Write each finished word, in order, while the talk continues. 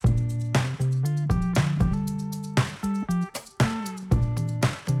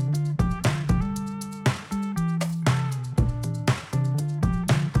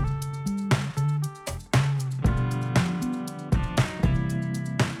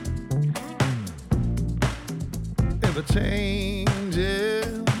a change, yeah.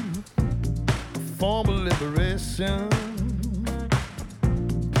 A form of liberation.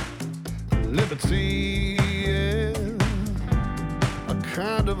 Liberty, yeah. A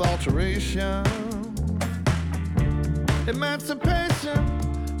kind of alteration. Emancipation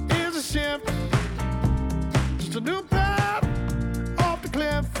is a shift. Just a new path off the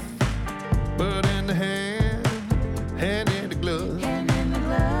cliff. Bird in the hand, hand in the glove.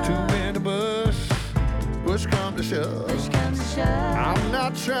 Two in the bush, push come to shove. I'm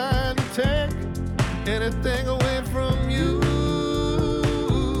not trying to take anything away from you,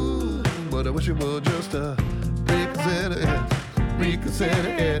 but I wish you would just reconsider it, reconsider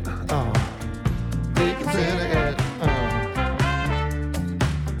it, reconsider it,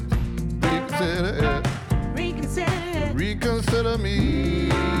 reconsider it, reconsider me.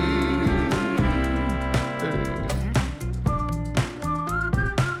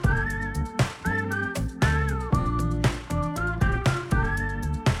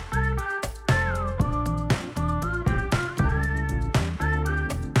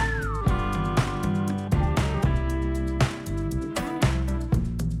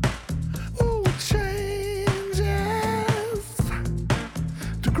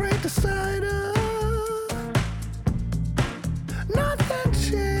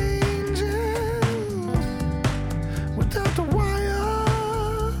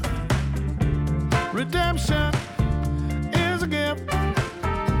 Redemption is a gift,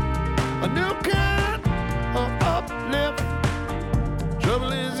 a new kind of uplift.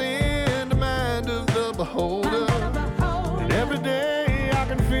 Trouble is in the mind of the beholder, and every day I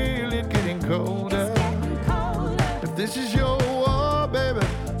can feel it getting colder. If this is your war, baby,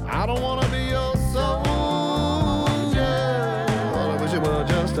 I don't wanna be your soldier. I wish it were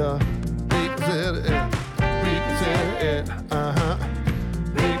just reconsider it, reconsider it,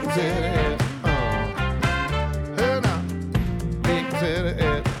 reconsider it.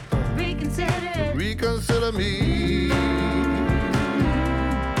 Reconsider me,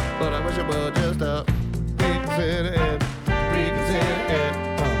 but I wish I would just reconsider it, reconsider it,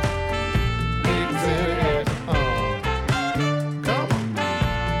 reconsider it, come on,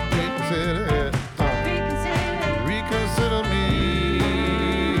 reconsider it, reconsider me.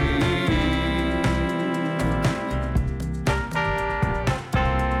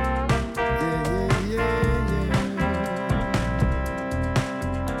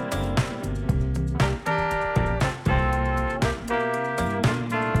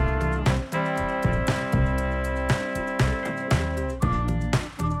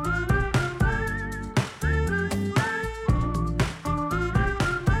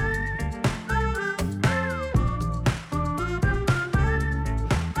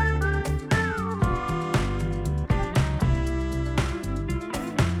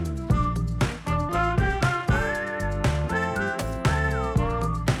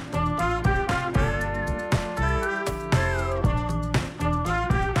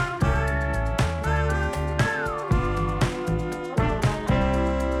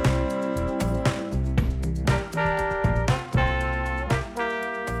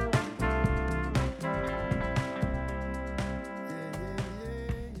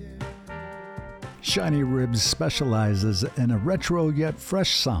 Shinyribs specializes in a retro yet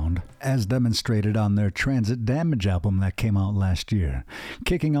fresh sound, as demonstrated on their Transit Damage album that came out last year.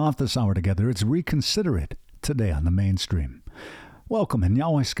 Kicking off this hour together, it's Reconsider It, today on the mainstream. Welcome, and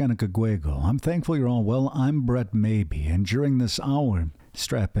Yahweh Skanakagwego. I'm thankful you're all well. I'm Brett Maybe, and during this hour,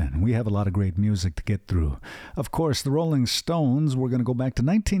 strap in. We have a lot of great music to get through. Of course, the Rolling Stones, we're going to go back to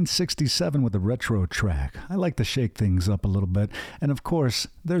 1967 with a retro track. I like to shake things up a little bit. And of course,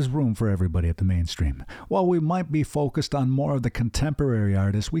 there's room for everybody at the mainstream. While we might be focused on more of the contemporary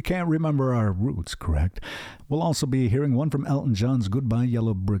artists, we can't remember our roots, correct? We'll also be hearing one from Elton John's Goodbye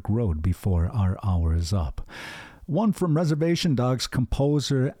Yellow Brick Road before our hour is up. One from Reservation Dogs,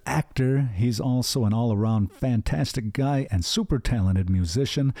 composer, actor. He's also an all-around fantastic guy and super talented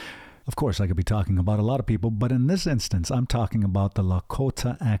musician. Of course, I could be talking about a lot of people, but in this instance, I'm talking about the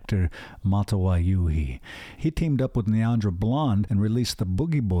Lakota actor Mato Wayuhi. He teamed up with Niandra Blonde and released the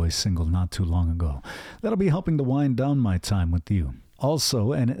Boogie Boys single not too long ago. That'll be helping to wind down my time with you.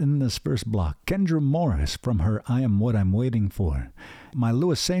 Also, and in this first block, Kendra Morris from her I Am What I'm Waiting For. My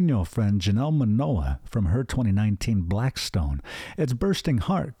Luiseno friend Janel Munoa from her 2019 Blackstone. It's Bursting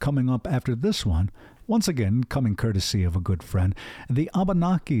Heart coming up after this one. Once again, coming courtesy of a good friend, the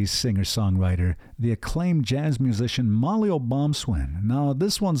Abenaki singer-songwriter, the acclaimed jazz musician Molly Obomsawin. Now,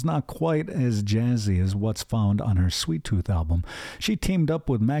 this one's not quite as jazzy as what's found on her Sweet Tooth album. She teamed up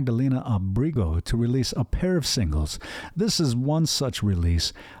with Magdalena Abrego to release a pair of singles. This is one such such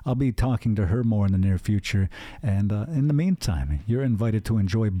release. I'll be talking to her more in the near future. And in the meantime, you're invited to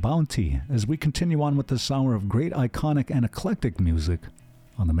enjoy Bounty as we continue on with this hour of great, iconic, and eclectic music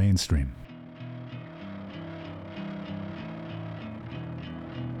on the mainstream.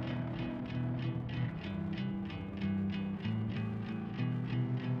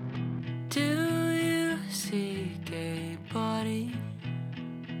 Do you seek a body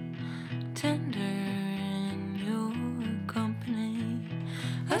tender in your company?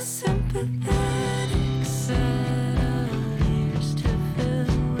 A sympathetic set of years to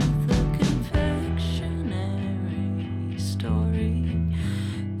fill with a confectionery story.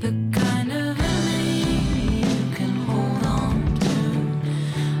 The kind of enemy you can hold on to.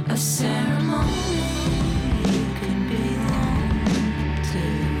 A ceremony you can belong to.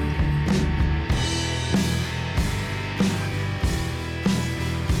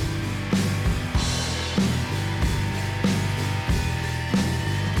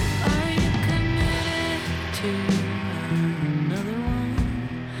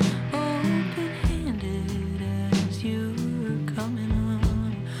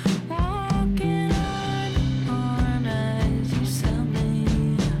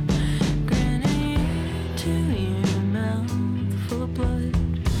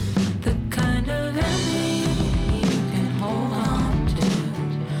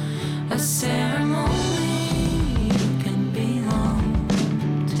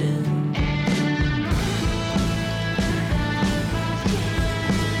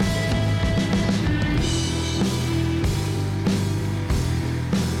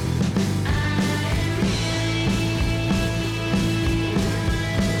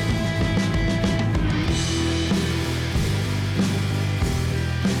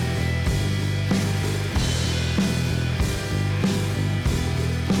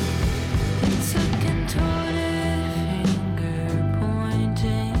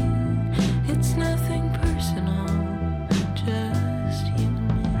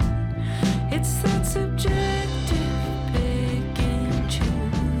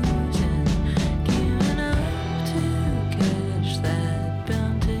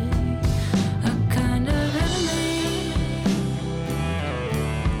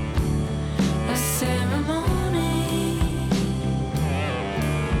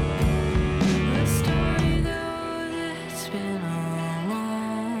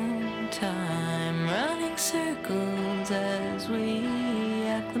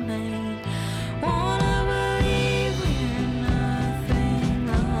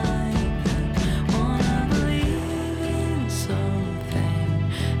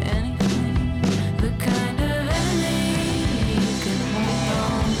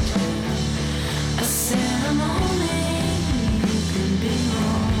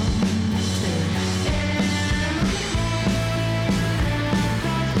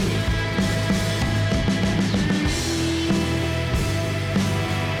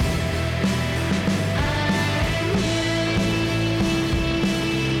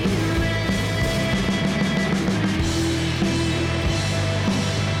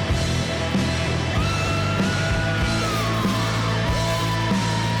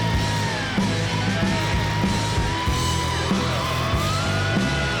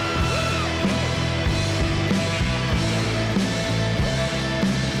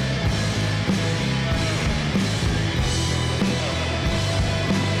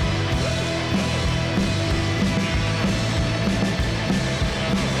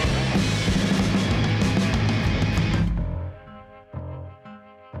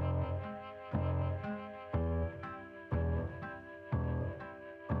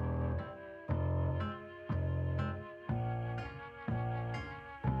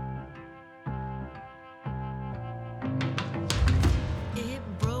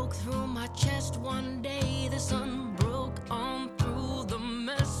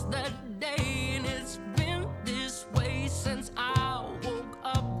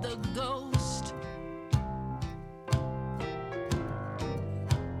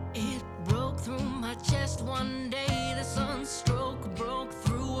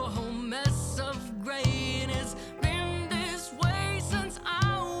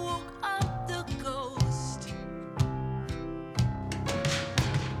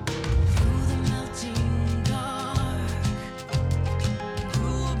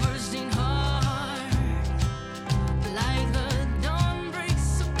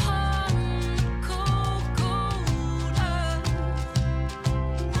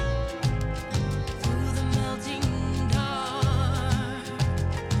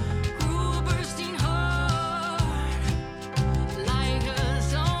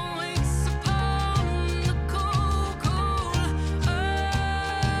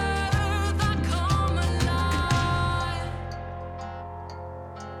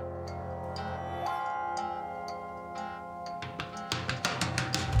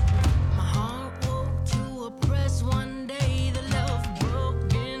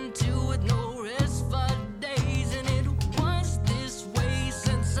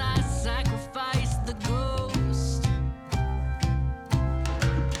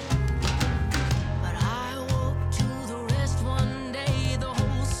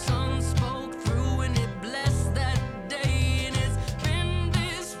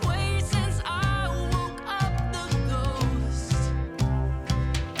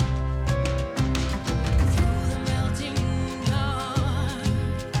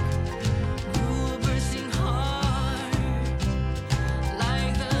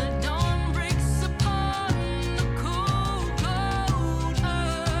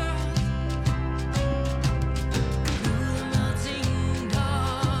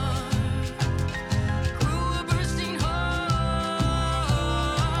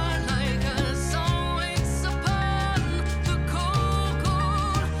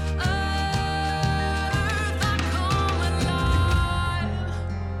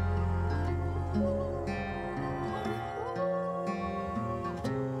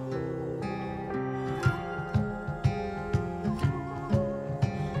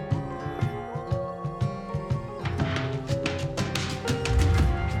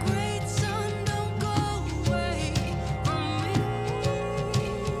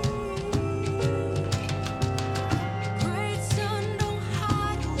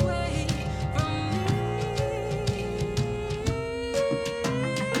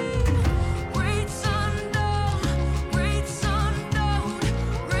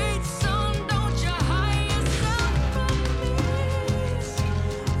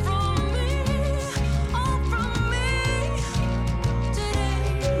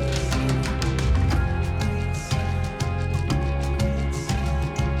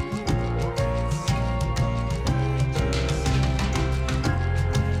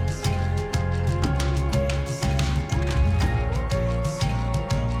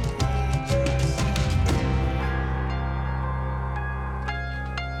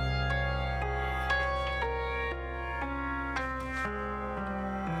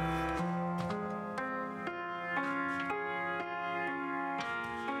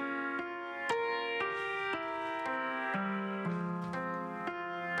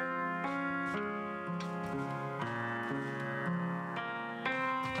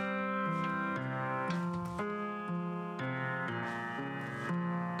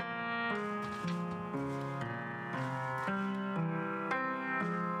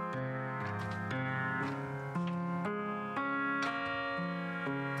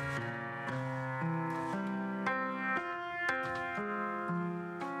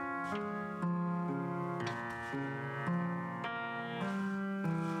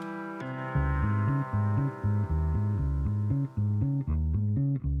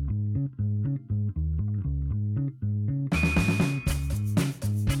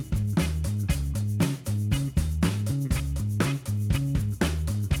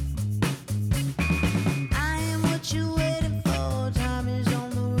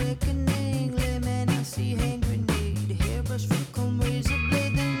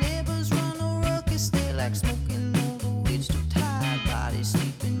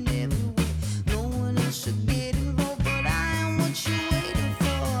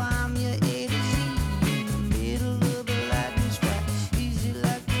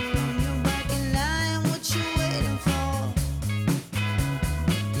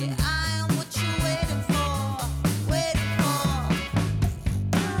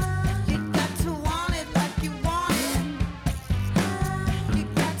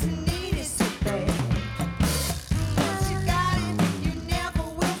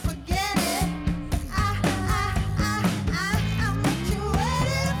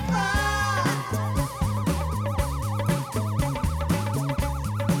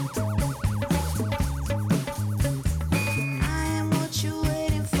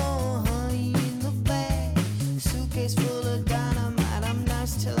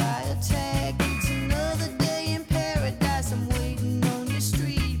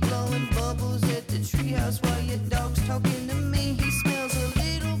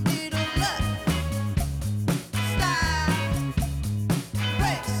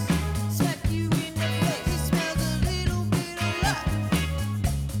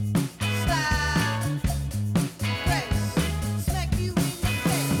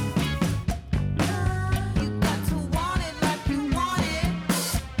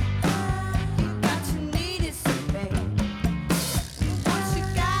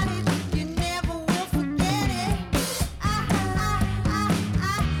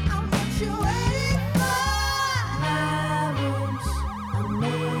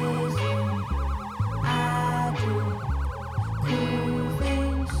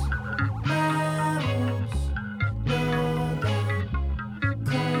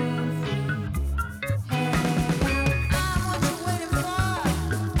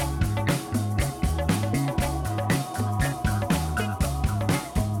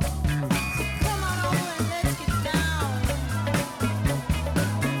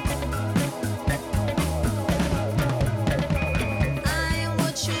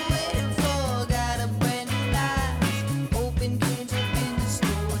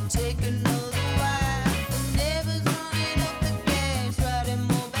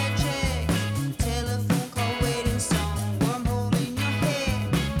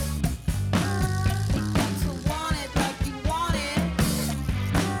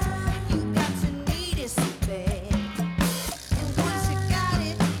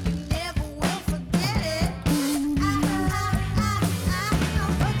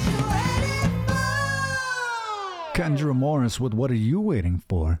 Kendra Morris with What Are You Waiting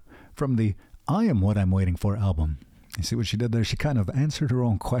For? From the I Am What I'm Waiting For album. You see what she did there? She kind of answered her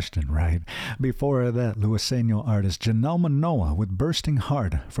own question, right? Before that, Luiseno artist Janel Munoa with Bursting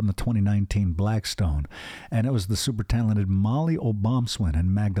Heart from the 2019 Blackstone. And it was the super talented Molly Obomsawin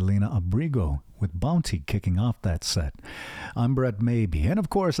and Magdalena Abrego with Bounty kicking off that set. I'm Brett Maybe. And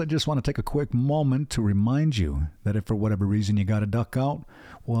of course, I just want to take a quick moment to remind you that if for whatever reason you got to duck out,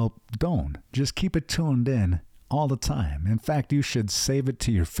 well, don't. Just keep it tuned in all the time. In fact, you should save it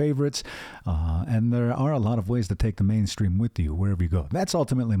to your favorites, and there are a lot of ways to take the mainstream with you wherever you go. That's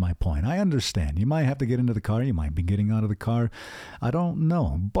ultimately my point. I understand. You might have to get into the car. You might be getting out of the car. I don't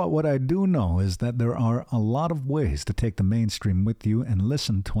know. But what I do know is that there are a lot of ways to take the mainstream with you and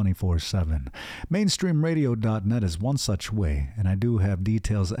listen 24/7. Mainstreamradio.net is one such way, and I do have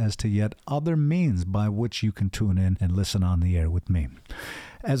details as to yet other means by which you can tune in and listen on the air with me.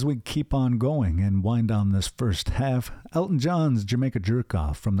 As we keep on going and wind down this first half, Elton John's Jamaica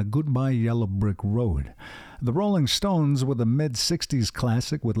Jerk-Off from the Goodbye Yellow Brick Road. The Rolling Stones with a mid-60s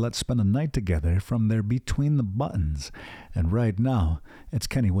classic with Let's Spend a Night Together from their Between the Buttons. And right now, it's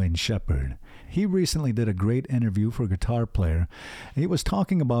Kenny Wayne Shepherd. He recently did a great interview for Guitar Player. He was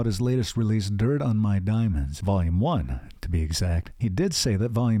talking about his latest release, Dirt on My Diamonds, Volume 1, to be exact. He did say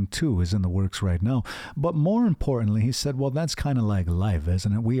that Volume 2 is in the works right now, but more importantly, he said, well, that's kind of like life,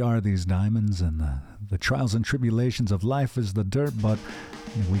 isn't it? We are these diamonds, and the trials and tribulations of life is the dirt, but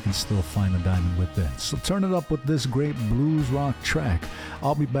we can still find the diamond with it. So turn it up with this great blues rock track.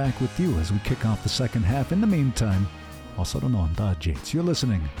 I'll be back with you as we kick off the second half. In the meantime, also known as Jates. You're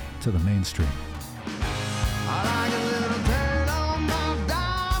listening to The Mainstream. I like a little dirt on my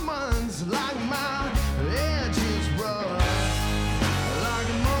diamonds, like my edges rough, like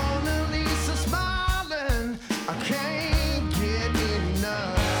a Mona Lisa smiling. I can't get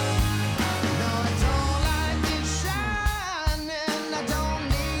enough. No, I don't like it shining. I don't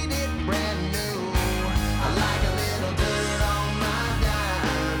need it brand new. I like a little dirt on my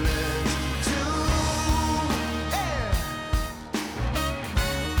diamonds too. Yeah.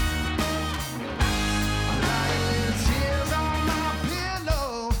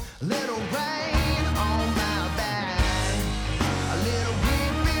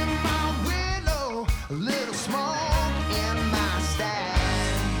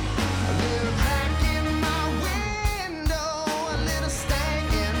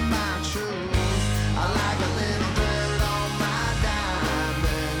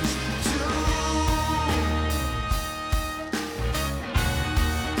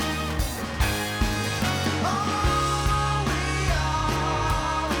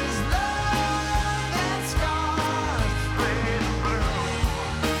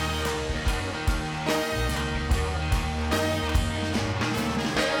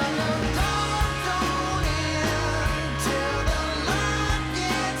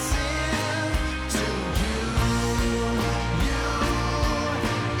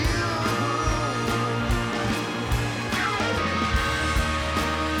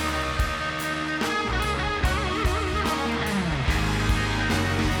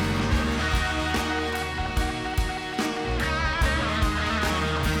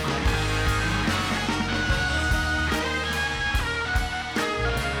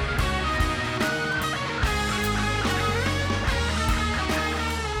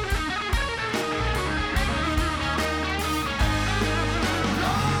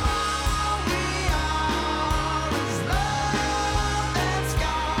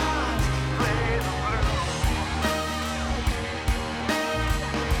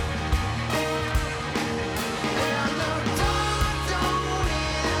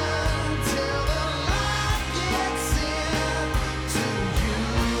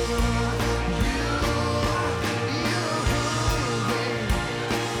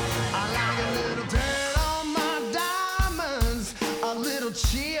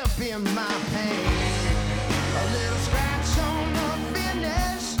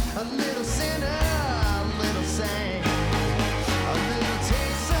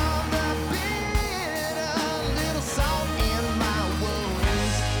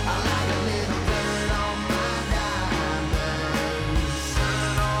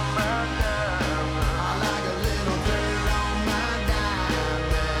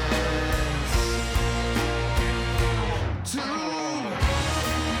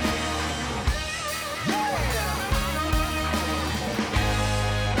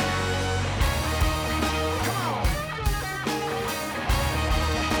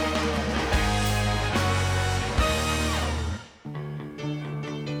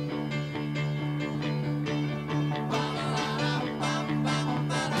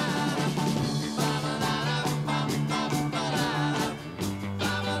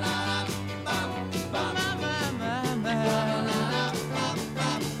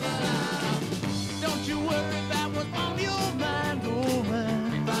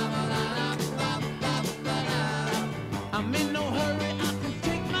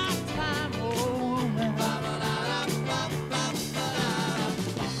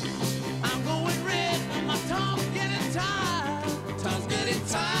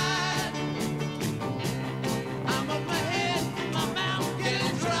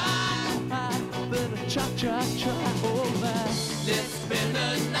 try, oh my. Let's spend the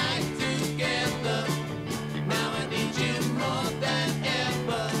night together. Now I need you more than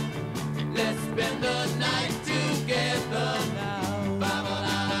ever. Let's spend the night together now.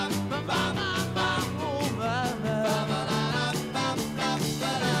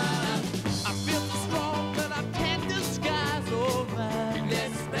 I feel so strong that I can't disguise, oh my.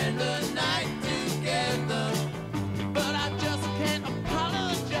 Let's spend the night together, but I just can't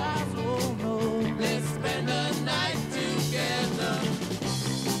apologize, oh no. Let's spend the night together.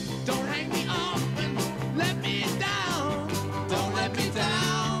 Don't hang me off and let me down. Don't let me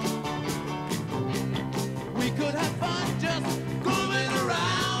down. We could have fun just going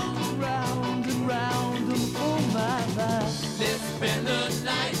around, round and round, and oh my, my. Let's spend the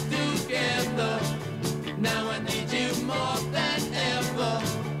night together. Now I need you more than ever.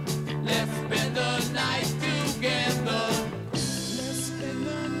 Let's spend the night together. Let's spend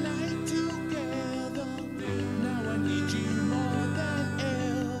the night together. Now I need you more than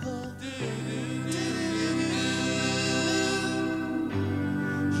ever.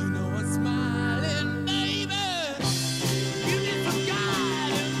 You know I'm smiling, baby. You need some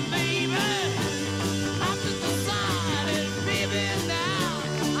guidance, baby. I'm just decided, baby, now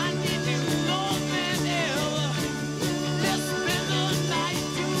I need you more than ever. Let's spend the night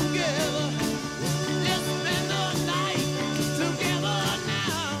together. Let's spend the night together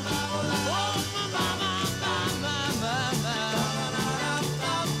now. Oh,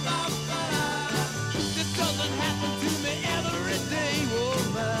 this doesn't happen to me every day, oh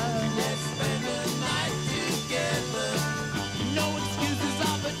my. Let's spend the night together. No excuses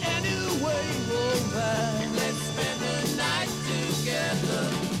of it anyway, oh my. Let's spend the night together.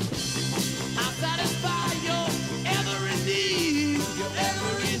 I'll satisfy your every need, your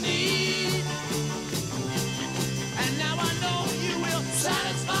every need. And now I know you will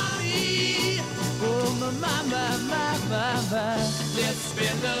satisfy me. Oh my, my, my, my, my. Let's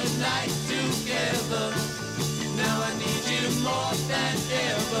spend the night together. Now I need you more than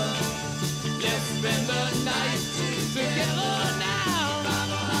ever. Let's spend the night together now.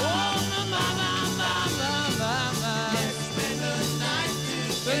 Oh my, my, my, my, my, my, my. Let's spend the night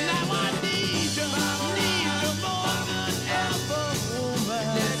together. Now I need you more than ever, woman.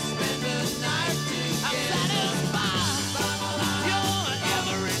 Let's spend the night together. I'm satisfied your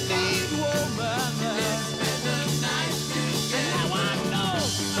every need, woman. Let's spend the night together. And now I know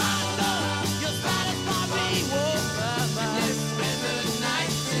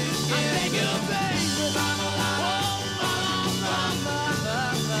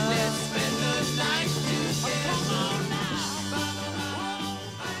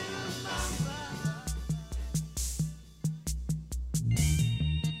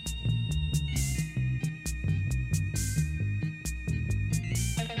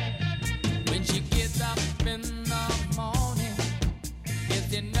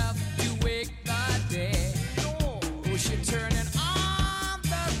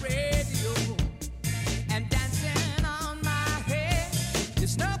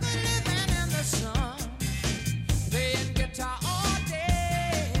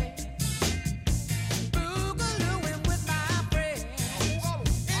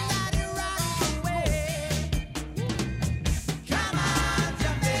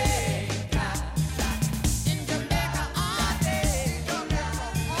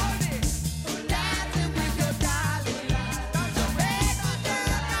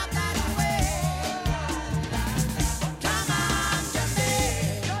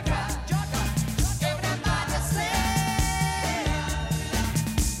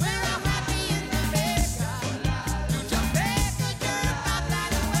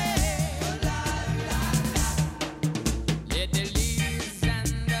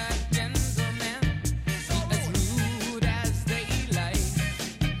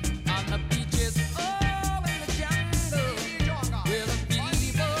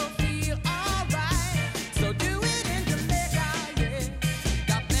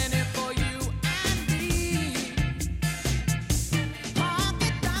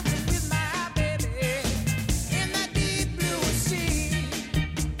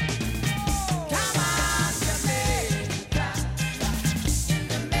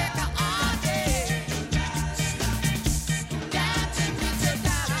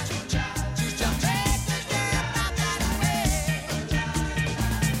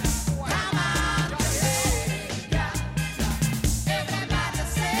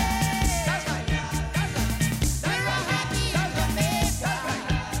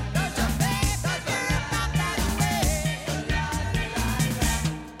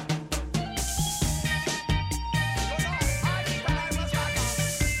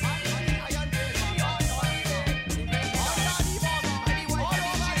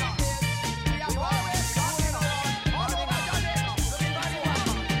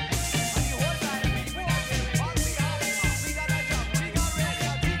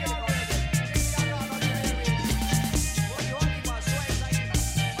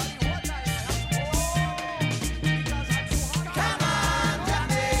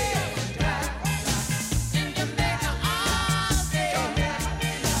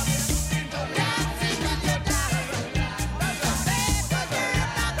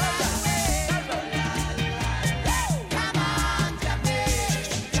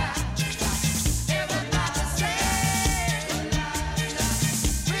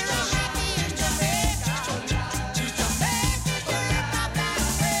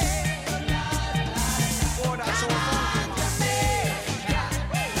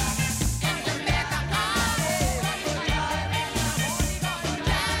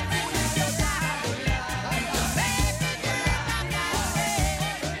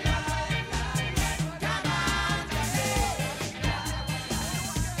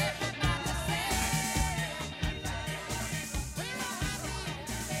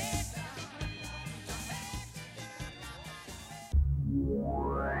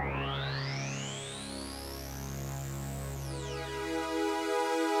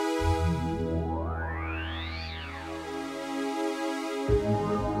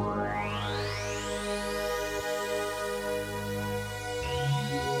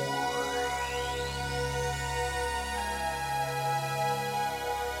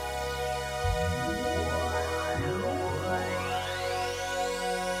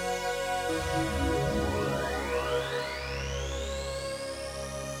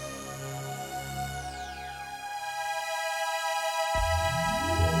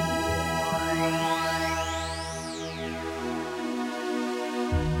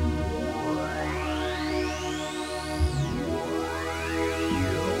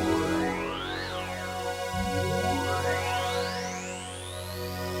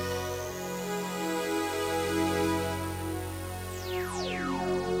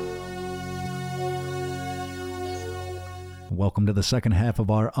Welcome to the second half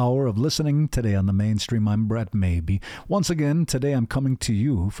of our hour of listening. Today on the mainstream, I'm Brett Maybe. Once again, today I'm coming to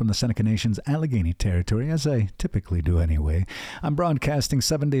you from the Seneca Nation's Allegheny territory, as I typically do anyway. I'm broadcasting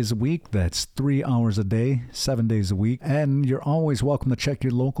 7 days a week. That's 3 hours a day, 7 days a week. And you're always welcome to check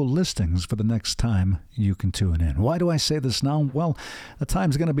your local listings for the next time you can tune in. Why do I say this now? Well, the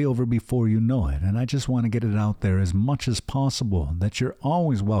time's going to be over before you know it, and I just want to get it out there as much as possible that you're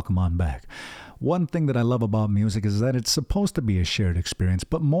always welcome on back. One thing that I love about music is that it's supposed to be a shared experience,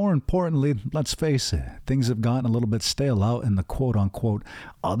 but more importantly, let's face it, things have gotten a little bit stale out in the quote-unquote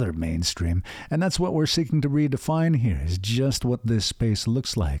other mainstream, and that's what we're seeking to redefine here, is just what this space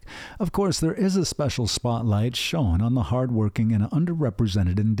looks like. Of course, there is a special spotlight shown on the hardworking and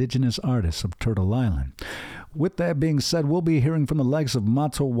underrepresented indigenous artists of Turtle Island. With that being said, we'll be hearing from the likes of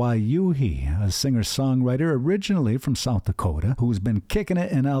Mato Wayuhi, a singer-songwriter originally from South Dakota, who's been kicking it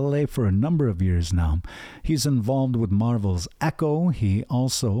in LA for a number of years now. He's involved with Marvel's Echo. He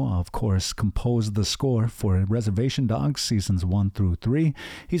also, of course, composed the score for Reservation Dogs seasons 1 through 3.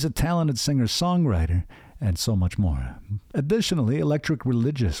 He's a talented singer-songwriter, and so much more. Additionally, Electric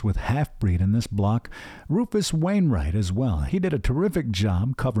Religious with Halfbreed in this block, Rufus Wainwright as well. He did a terrific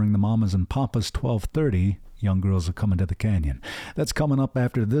job covering the Mamas and Papas 1230, Young Girls Are Coming to the Canyon. That's coming up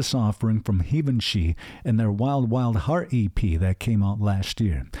after this offering from Hevenshe and their Wild Wild Heart EP that came out last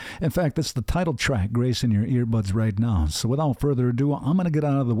year. In fact, that's the title track gracing your earbuds right now. So without further ado, I'm going to get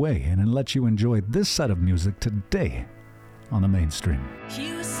out of the way and let you enjoy this set of music today on the mainstream.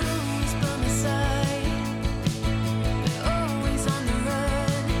 He was always by my side, but always on the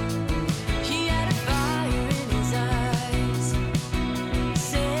run. He had a fire in his eyes,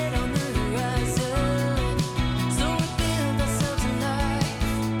 set on the horizon. So we built ourselves a life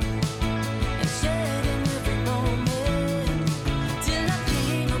and shared in every moment, till I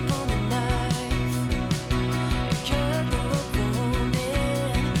came upon the knife and cut the rope for me.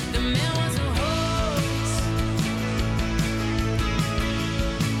 The man was a horse.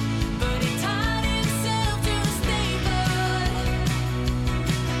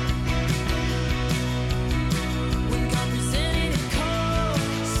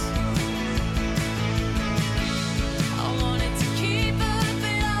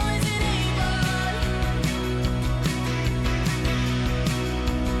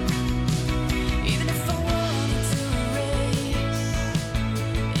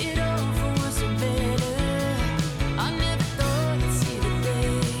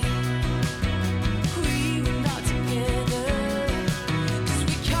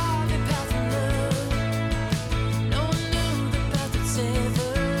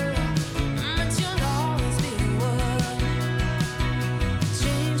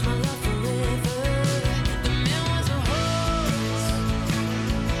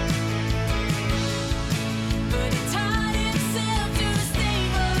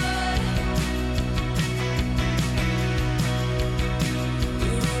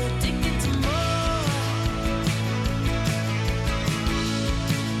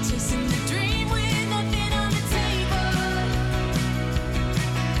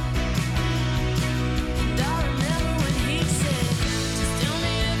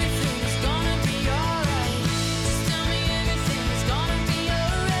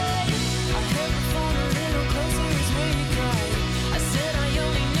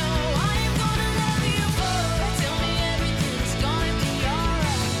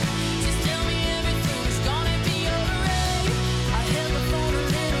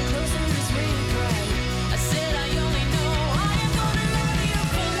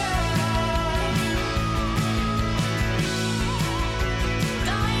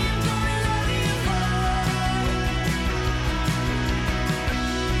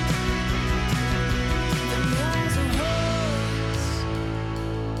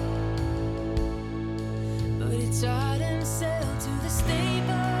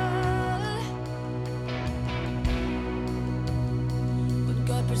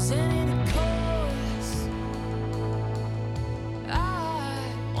 represented a cause.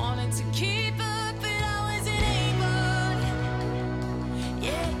 I wanted to keep up, but I wasn't able.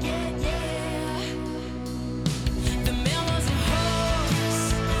 Yeah, yeah, yeah. The man was a horse,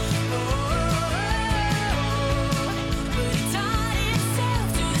 but he tied himself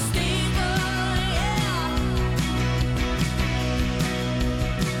to the stable. Yeah,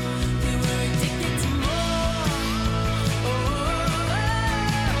 we were addicted to more.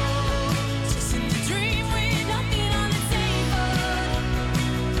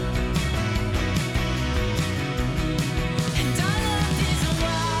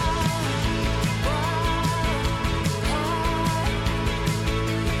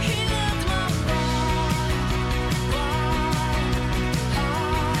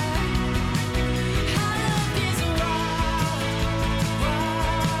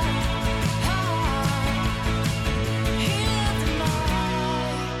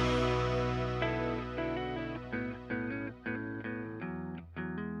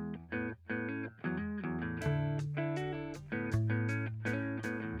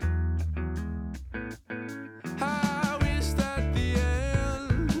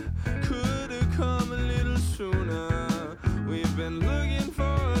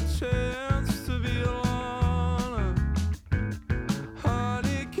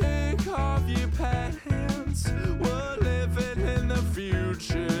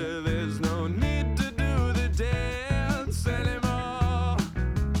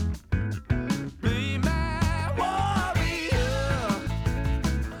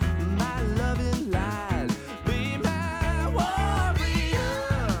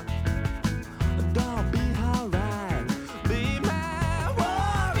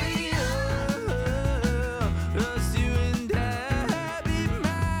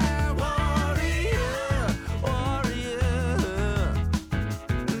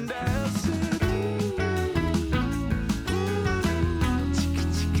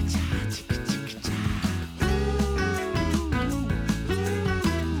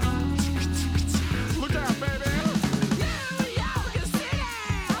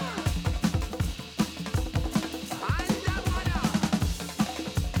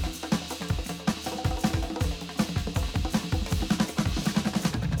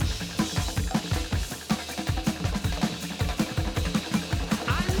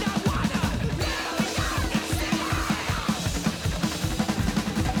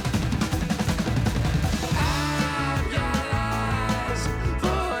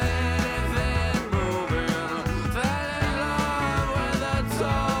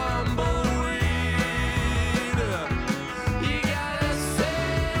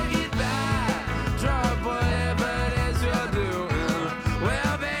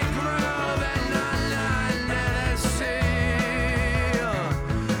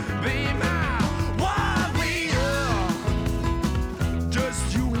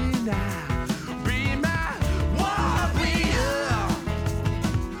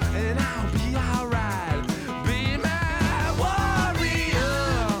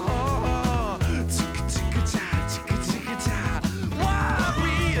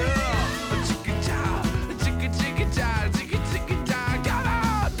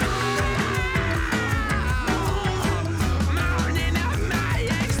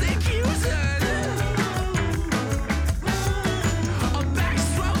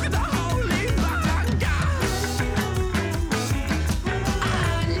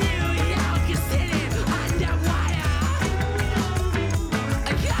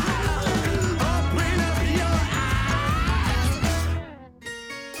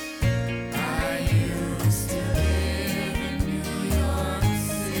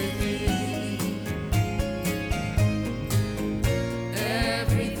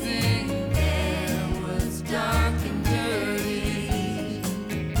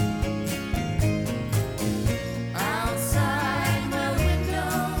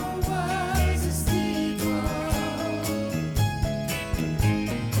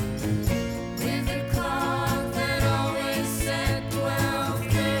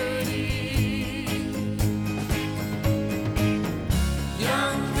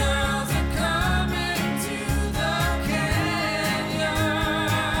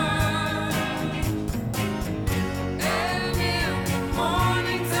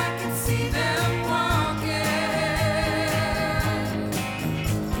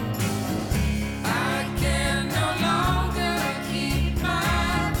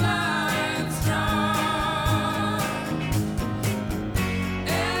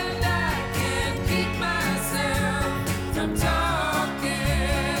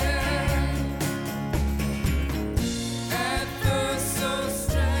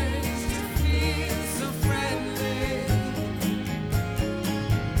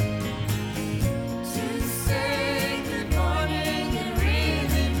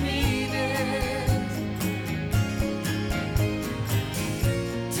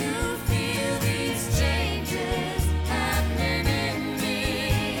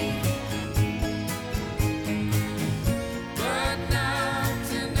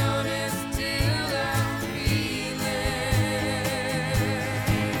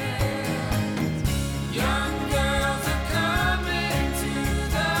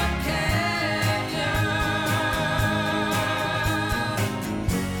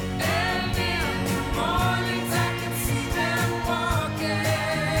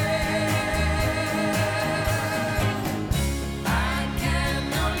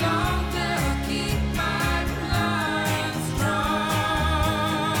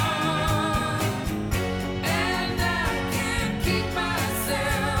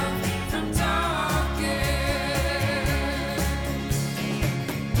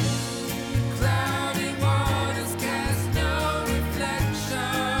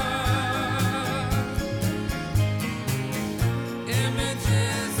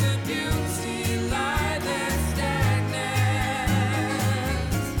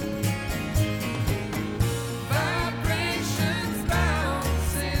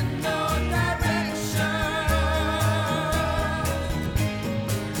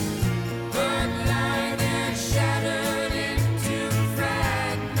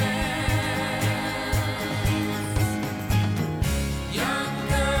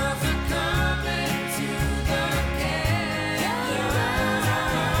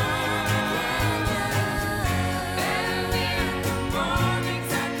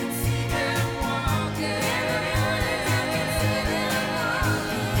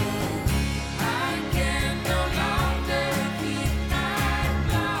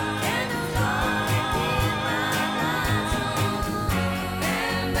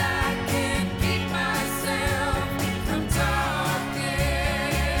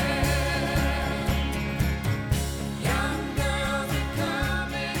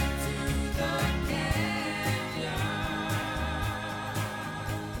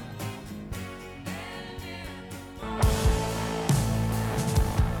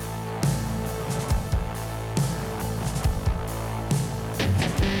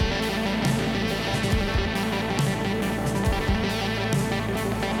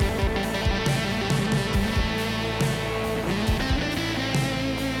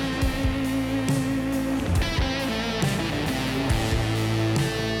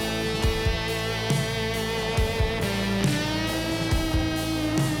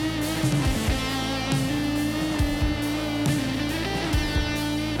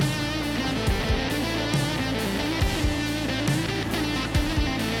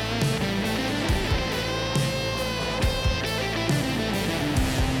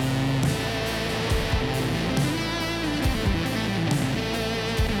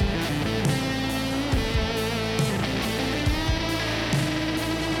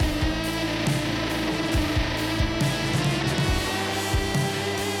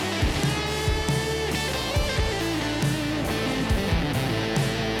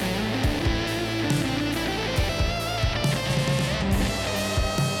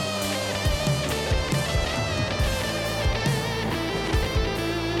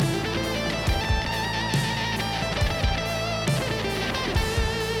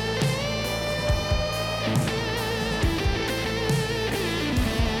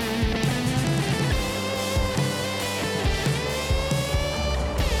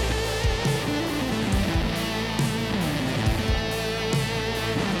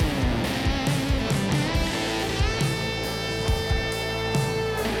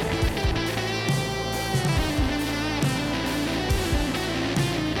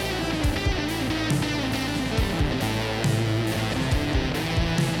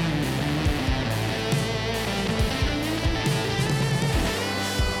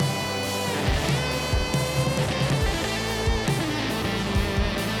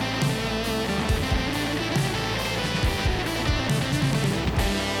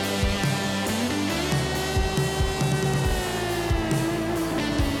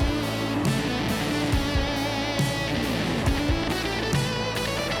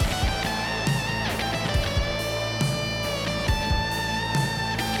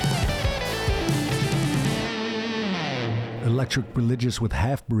 Electric Religious with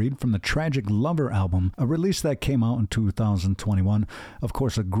Halfbreed from the Tragic Lover album, a release that came out in 2021. Of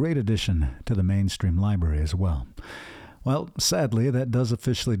course, a great addition to the mainstream library as well. Well, sadly, that does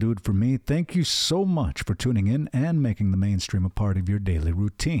officially do it for me. Thank you so much for tuning in and making the mainstream a part of your daily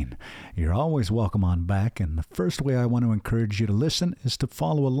routine. You're always welcome on back, and the first way I want to encourage you to listen is to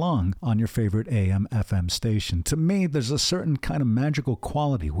follow along on your favorite AM/FM station. To me, there's a certain kind of magical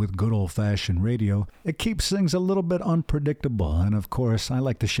quality with good old-fashioned radio. It keeps things a little bit unpredictable, and of course, I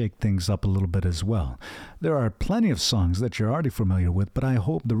like to shake things up a little bit as well. There are plenty of songs that you're already familiar with, but I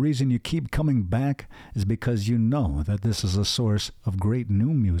hope the reason you keep coming back is because you know that this is a source of great new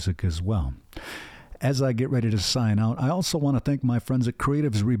music as well. As I get ready to sign out, I also want to thank my friends at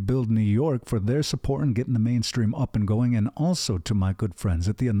Creatives Rebuild New York for their support in getting the mainstream up and going, and also to my good friends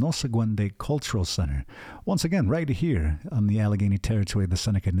at the Anosaguende Cultural Center. Once again, right here on the Allegheny territory of the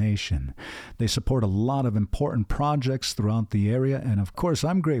Seneca Nation. They support a lot of important projects throughout the area, and of course,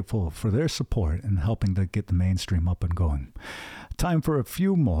 I'm grateful for their support in helping to get the mainstream up and going. Time for a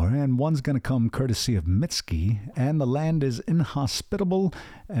few more, and one's going to come courtesy of Mitski, and the land is inhospitable,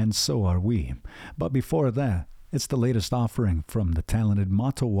 and so are we. But before that, it's the latest offering from the talented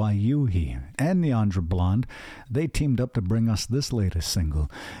Mato, Wayuhi and Niandra Blonde. They teamed up to bring us this latest single.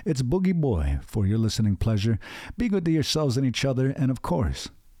 It's Boogie Boy for your listening pleasure. Be good to yourselves and each other, and of course,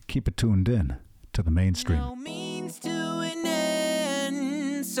 keep it tuned in to the mainstream. No means to an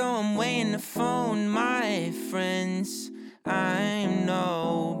end, so I'm waiting to phone my friends. I'm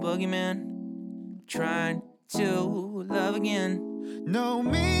no boogeyman, trying to love again. No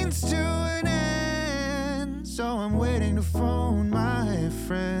means to an end, so I'm waiting to phone my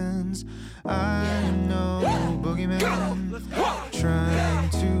friends. I'm no boogeyman,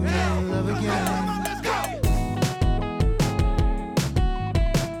 trying to love again.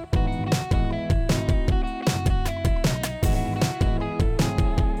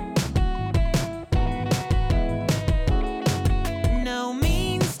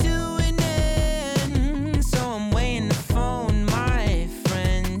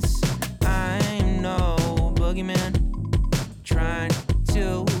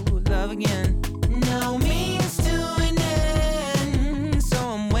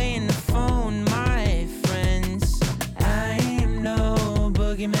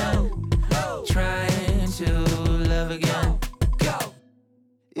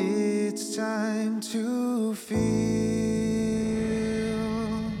 Time to feel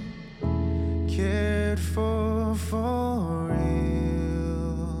cared for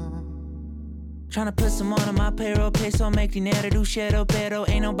real. Tryna put some on my payroll, peso, make dinero, do shadow, pero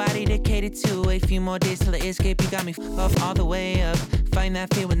ain't nobody to cater to. A few more days till the escape, you got me off all the way up. Fighting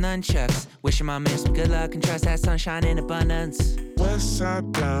that fear with nunchucks. Wishing my man some good luck and trust that sunshine in abundance. West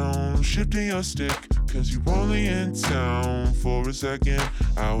side down, shifting your stick, cause you only in town for a second.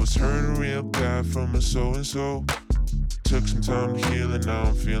 I was hurt real bad from a so-and-so. Took some time to heal and now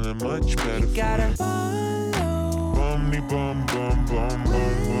I'm feeling much better. You gotta follow. Bum me bum bum bum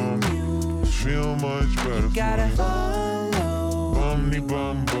bum bum. Feel much better. You gotta follow. Bum me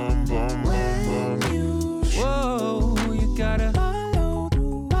bum bum bum bum bum. Whoa, you gotta follow.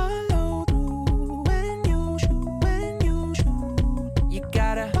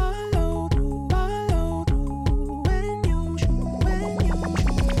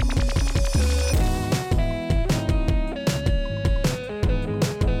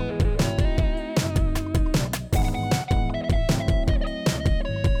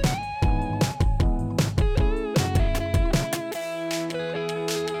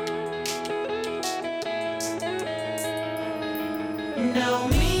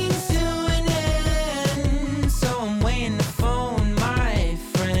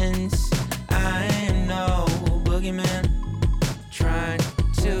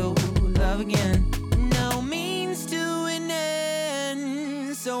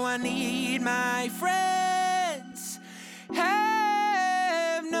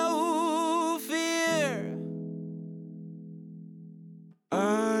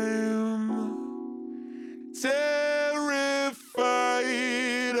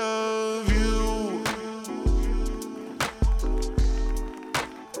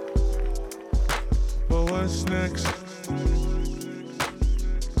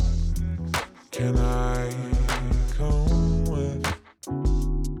 Can I come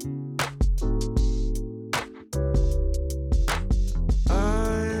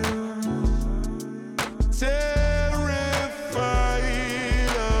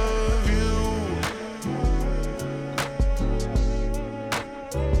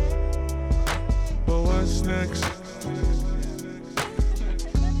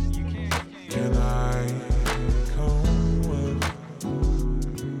with?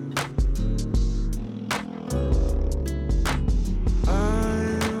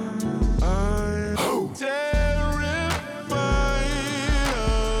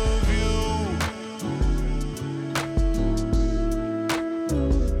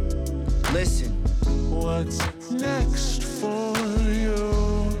 listen. What's next for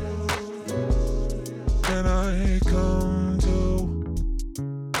you? Can I come to?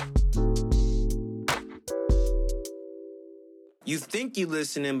 You think you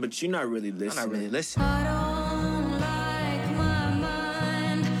listening, but you're not really listening. I'm not really listening. I don't like my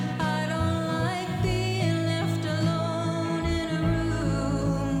mind. I don't like being left alone in a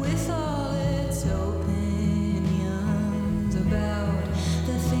room with all its opinions about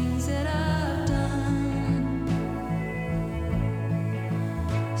the things that I've done.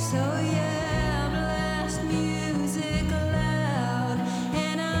 So yeah, blast music loud,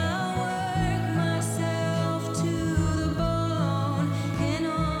 and I'll work myself to the bone and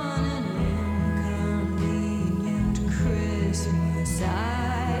on an inconvenient Christmas I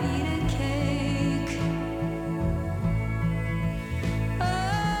eat a cake. Oh,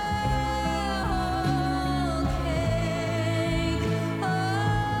 cake, oh,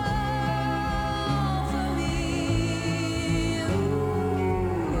 for me.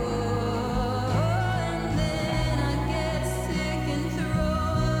 Ooh, and then I get sick and throw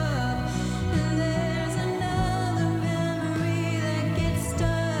up, and there's another memory that gets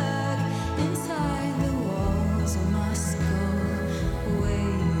stuck inside the walls of my skull,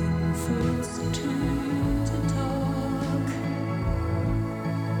 waiting for its turn to talk.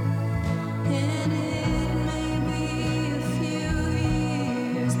 And it may be a few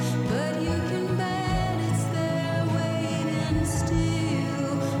years, but you can bet it's there waiting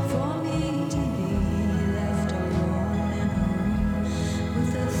still for me to be left alone at home with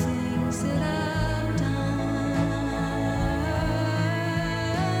the things that I've done.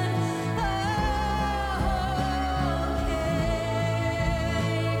 Okay,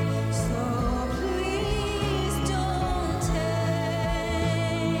 so please don't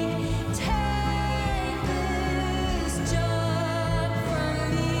take this job from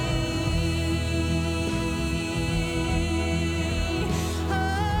me.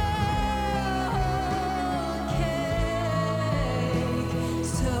 Okay,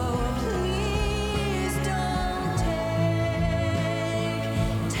 so please don't take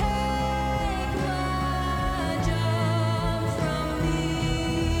my job from me.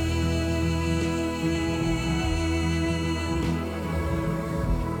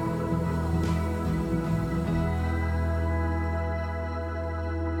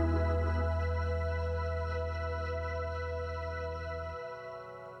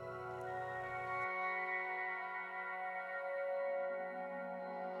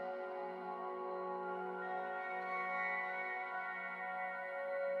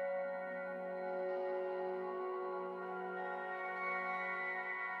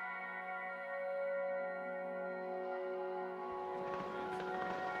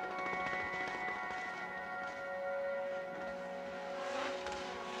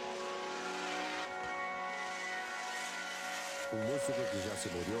 Un músico que ya se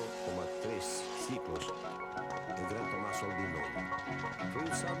murió como 3 ciclos, el gran Tomás Albinoni. Foi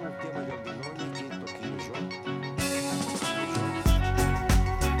usado um tema de Albinoni que toquei yo.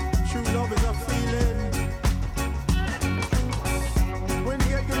 True love is a feeling. When you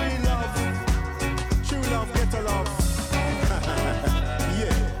get real love, true love get a love.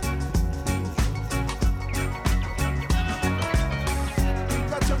 Yeah.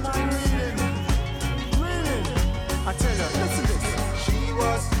 Got your mind reeling. I tell her, listen this. She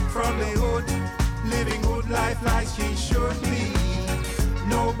was from the hood, living good life like she should be.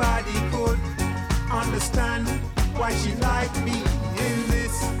 Nobody could understand why she liked me in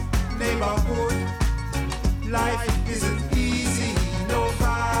this neighborhood. Life isn't easy.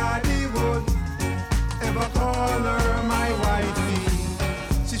 Nobody would ever call her my wifey.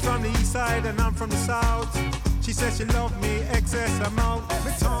 She's from the east side and I'm from the south. She says she loved me excess amount.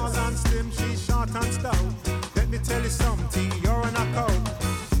 Me tall and slim, she's short and stout. Let me tell you something, you're a knockout.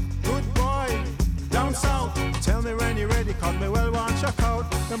 Good boy, down south. Tell me when you're ready, cause me well want check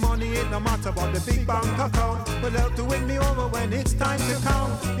out. The money ain't no matter but the big bank account. Will help to win me over when it's time to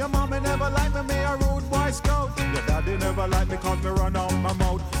count. Your mama never liked me a rude boy scout. Your daddy never liked me cause me run out my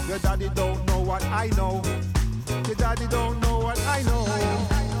mouth. Your daddy don't know what I know. Your daddy don't know what I know.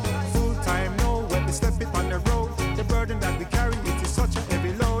 Full time no, when we step it on the road. The burden that we carry, it is such a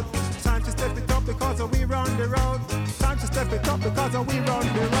heavy load. Time to step it up because we run the road. Time to step it up because we run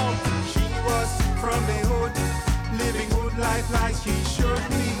the road. She was from the hood, living good life like she should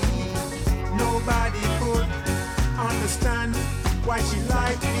be. Nobody could understand why she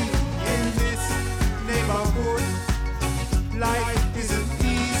liked me in this neighborhood. Life isn't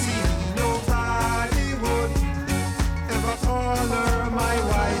easy. Nobody would ever call her my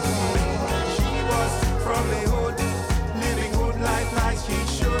wife. She was from the hood, living good life like she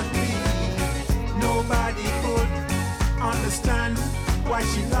should be.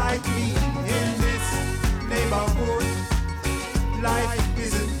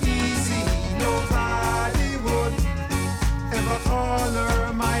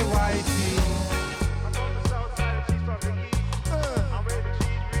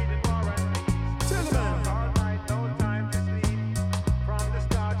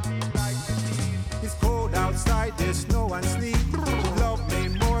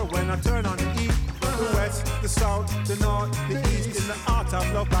 north, the east, in the art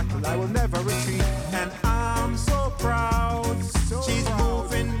of love battle, I will never retreat. And I'm so proud, she's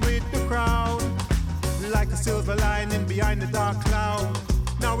moving with the crowd, like a silver lining behind the dark cloud.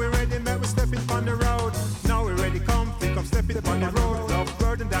 Now we're ready, man, we're stepping on the road. Now we're ready, come stepping on the road. Love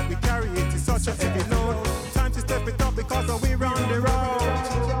burden that we carry, it is such a heavy load. Time to step it up because we're on the road.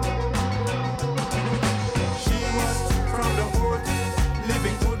 She's from the hood,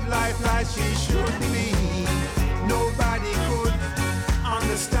 living good life like she should be. Nobody could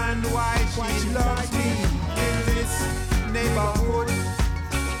understand why she loves me. In this neighborhood,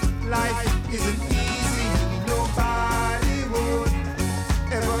 life isn't easy. Nobody would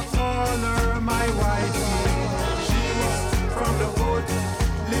ever honor my wife. She's from the hood,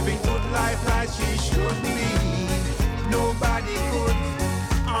 living good life like she should be. Nobody could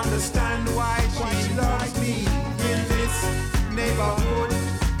understand why she loves me. In this neighborhood,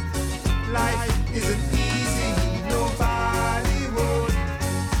 life isn't easy. Nobody would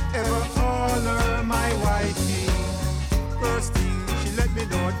ever honor my wifey. First thing, she let me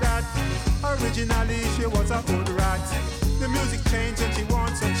know that originally she was a hood rat. The music changed and she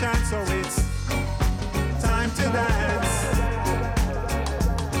wants a chance, so it's time to dance.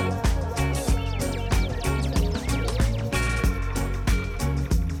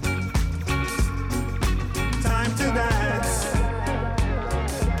 Time to dance.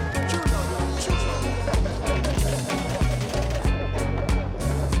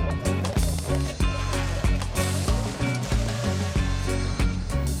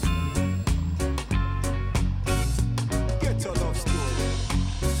 Ghetto love story.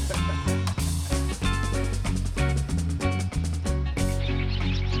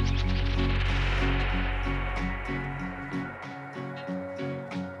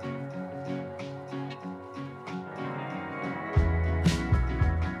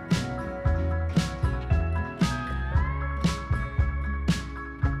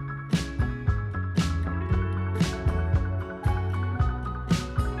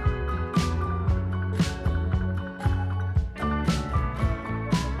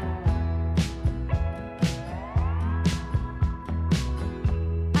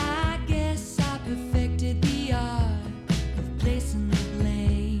 I guess I perfected the art of placing the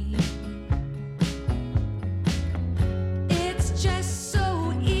blame. It's just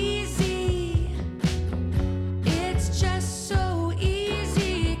so easy. It's just so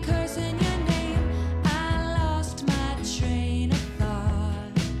easy cursing your name. I lost my train of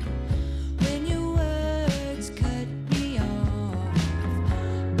thought when your words cut me off.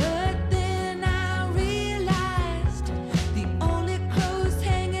 But then I realized the only clothes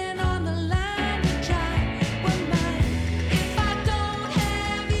hanging on the line to dry were mine. If I don't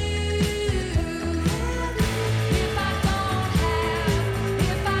have you, if I don't have,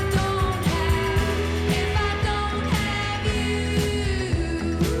 if I don't have, if I don't have you,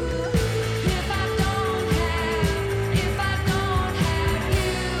 if I don't have, if I don't have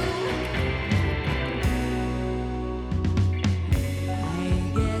you, I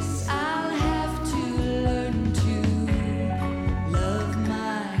guess I'll have to learn to love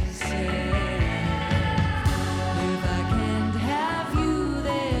myself. If I can't have you,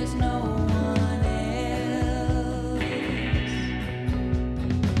 there's no one else.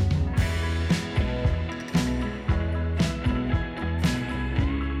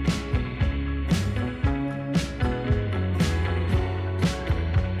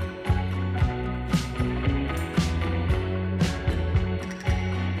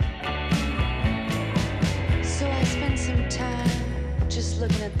 So I spent some time just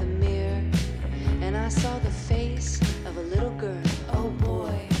looking at the mirror, and I saw the face of a little girl. Oh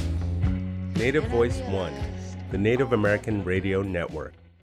boy. Native Voice One, the Native American Radio Network.